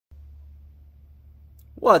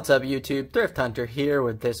What's up YouTube? Thrift Hunter here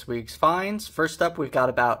with this week's finds. First up, we've got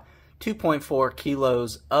about 2.4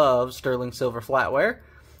 kilos of sterling silver flatware.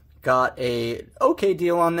 Got a okay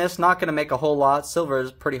deal on this, not going to make a whole lot. Silver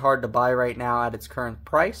is pretty hard to buy right now at its current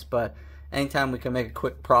price, but anytime we can make a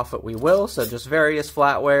quick profit we will. So just various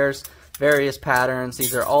flatwares, various patterns.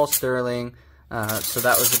 These are all sterling, so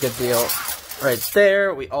that was a good deal right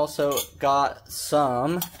there. We also got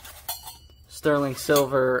some sterling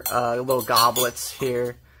silver little goblets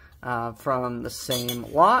here from the same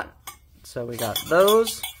lot. So we got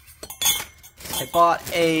those. I bought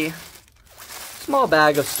a small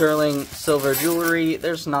bag of sterling silver jewelry.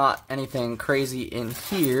 There's not anything crazy in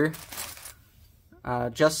here.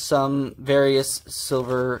 Just some various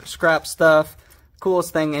silver scrap stuff.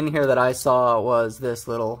 Coolest thing in here that I saw was this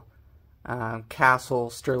little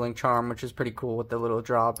castle sterling charm, which is pretty cool with the little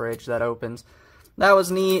drawbridge that opens. That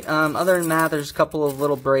was neat. Other than that, there's a couple of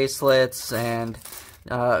little bracelets and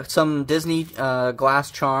some Disney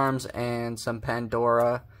glass charms and some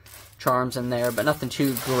Pandora charms in there, but nothing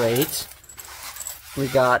too great. We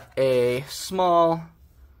got a small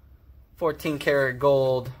 14 karat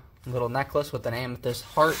gold little necklace with an amethyst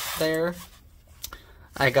heart there.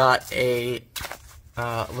 I got a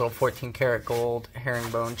little 14 karat gold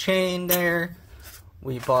herringbone chain there.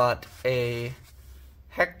 We bought a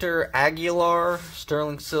Hector Aguilar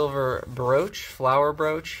sterling silver brooch, flower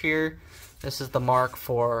brooch here. This is the mark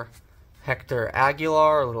for Hector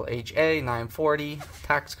Aguilar, a little HA 940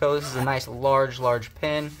 tax code. This is a nice large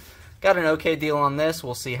pin. Got an okay deal on this.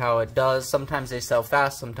 We'll see how it does. Sometimes they sell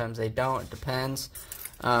fast, sometimes they don't. It depends.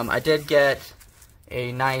 I did get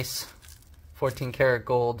a nice 14 karat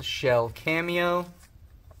gold shell cameo.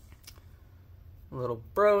 Little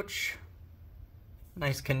brooch.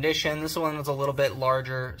 Nice condition. This one is a little bit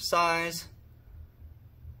larger size.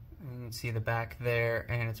 You can see the back there,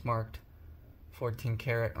 and it's marked 14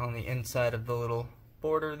 karat on the inside of the little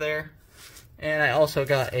border there. And I also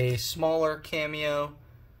got a smaller cameo.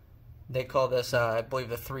 They call this, I believe,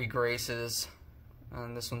 the Three Graces.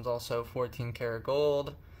 And this one's also 14 karat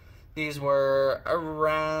gold. These were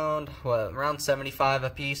around 75 a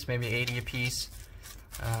piece, maybe 80 a piece.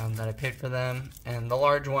 That I paid for them, and the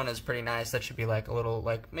large one is pretty nice. That should be like a little,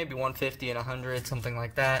 like maybe 150 and 100, something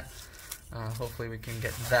like that. Hopefully we can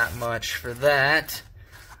get that much for that.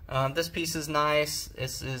 This piece is nice.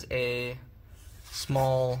 This is a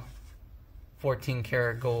small 14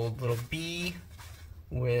 karat gold little bee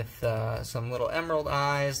with some little emerald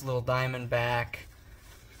eyes, little diamond back.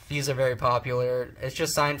 These are very popular. It's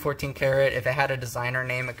just signed 14 karat. If it had a designer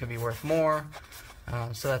name, it could be worth more.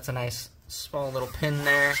 So that's a nice small little pin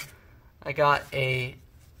there. I got a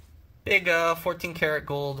big 14 karat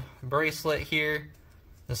gold bracelet here.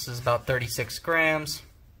 This is about 36 grams.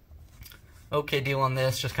 Okay deal on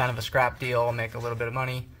this, just kind of a scrap deal. I'll make a little bit of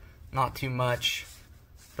money, not too much,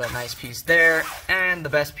 but nice piece there. And the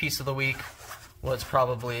best piece of the week was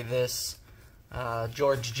probably this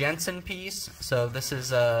Georg Jensen piece. So this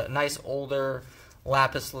is a nice older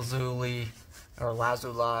lapis lazuli or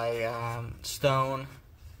lazuli stone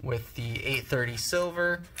with the 830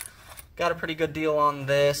 silver. Got a pretty good deal on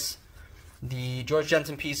this. The Georg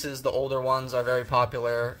Jensen pieces, the older ones, are very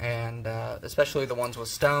popular, and especially the ones with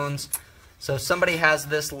stones. So somebody has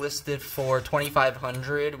this listed for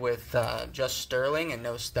 $2,500 with just sterling and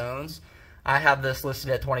no stones. I have this listed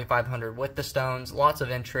at $2,500 with the stones. Lots of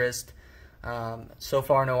interest. So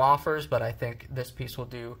far no offers, but I think this piece will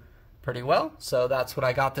do pretty well. So that's what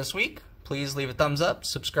I got this week. Please leave a thumbs up,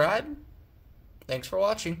 subscribe. Thanks for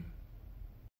watching.